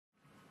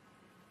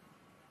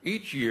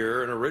Each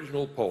year, an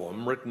original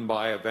poem written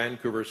by a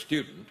Vancouver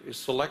student is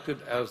selected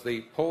as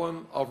the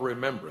Poem of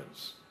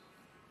Remembrance.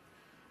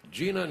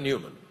 Gina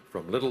Neuman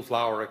from Little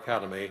Flower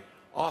Academy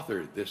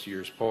authored this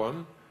year's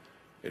poem.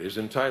 It is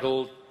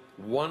entitled,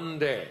 One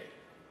Day.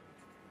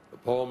 The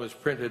poem is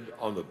printed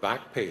on the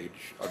back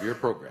page of your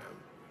program.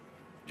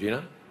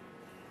 Gina?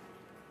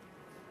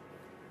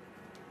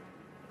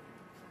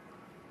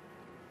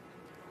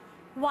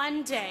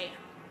 One day.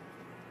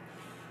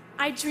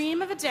 I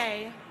dream of a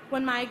day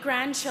when my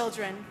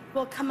grandchildren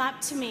will come up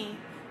to me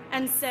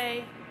and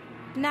say,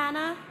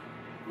 Nana,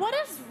 what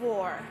is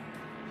war?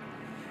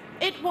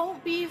 It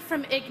won't be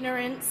from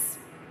ignorance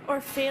or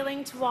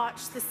failing to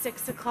watch the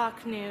 6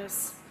 o'clock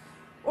news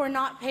or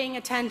not paying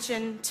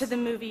attention to the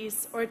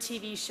movies or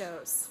TV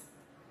shows.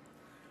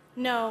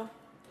 No,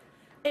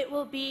 it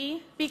will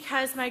be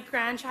because my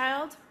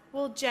grandchild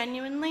will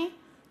genuinely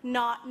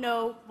not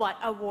know what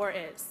a war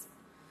is,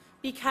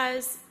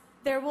 because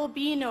there will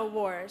be no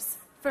wars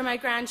for my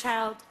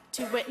grandchild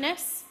to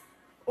witness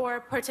or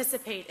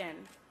participate in.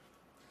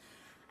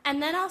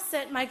 And then I'll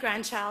sit my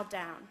grandchild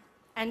down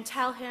and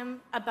tell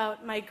him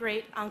about my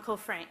great Uncle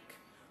Frank,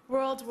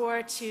 World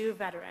War II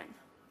veteran.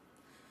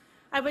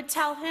 I would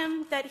tell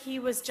him that he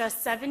was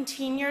just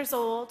 17 years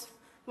old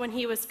when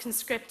he was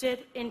conscripted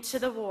into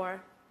the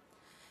war,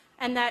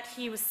 and that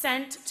he was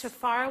sent to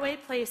faraway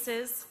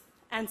places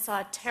and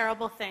saw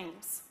terrible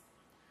things.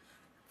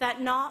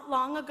 That not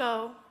long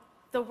ago,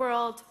 the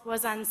world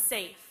was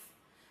unsafe,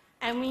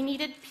 and we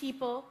needed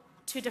people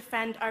to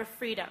defend our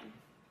freedom.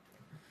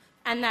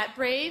 And that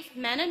brave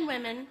men and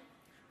women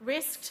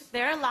risked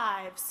their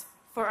lives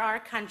for our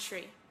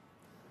country.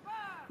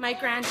 My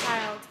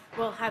grandchild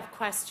will have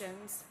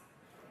questions,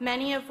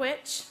 many of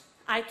which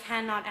I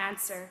cannot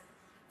answer.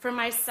 For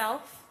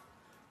myself,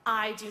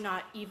 I do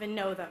not even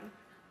know them.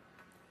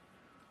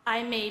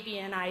 I may be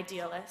an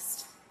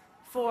idealist,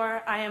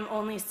 for I am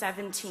only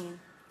 17,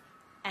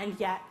 and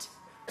yet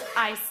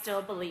I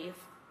still believe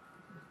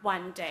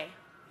one day.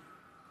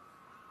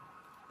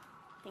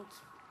 Thank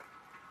you.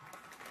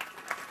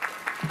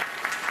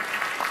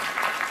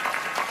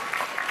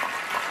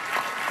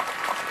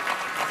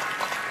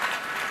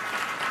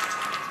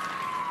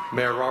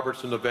 Mayor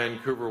Robertson of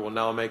Vancouver will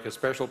now make a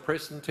special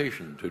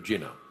presentation to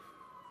Gina.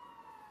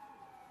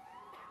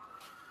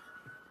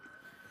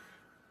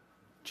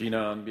 Gina,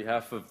 on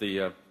behalf of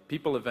the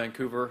people of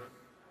Vancouver,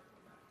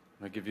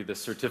 I give you this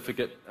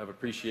certificate of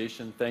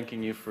appreciation,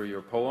 thanking you for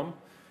your poem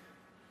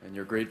and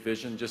your great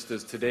vision. Just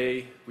as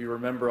today we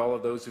remember all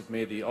of those who've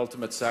made the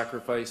ultimate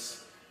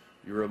sacrifice,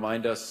 you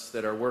remind us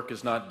that our work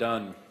is not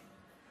done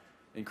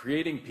in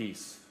creating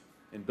peace,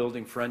 in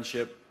building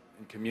friendship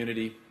and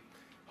community,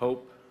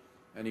 hope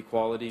and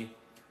equality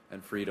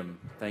and freedom.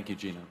 Thank you,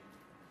 Gina.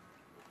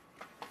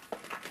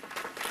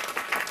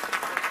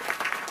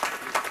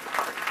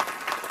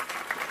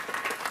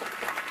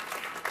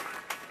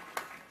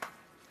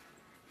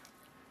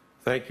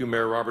 Thank you,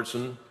 Mayor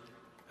Robertson,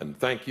 and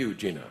thank you,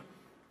 Gina.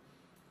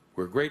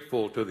 We're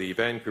grateful to the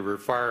Vancouver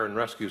Fire and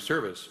Rescue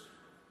Service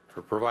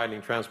for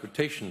providing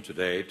transportation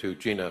today to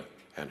Gina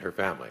and her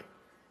family.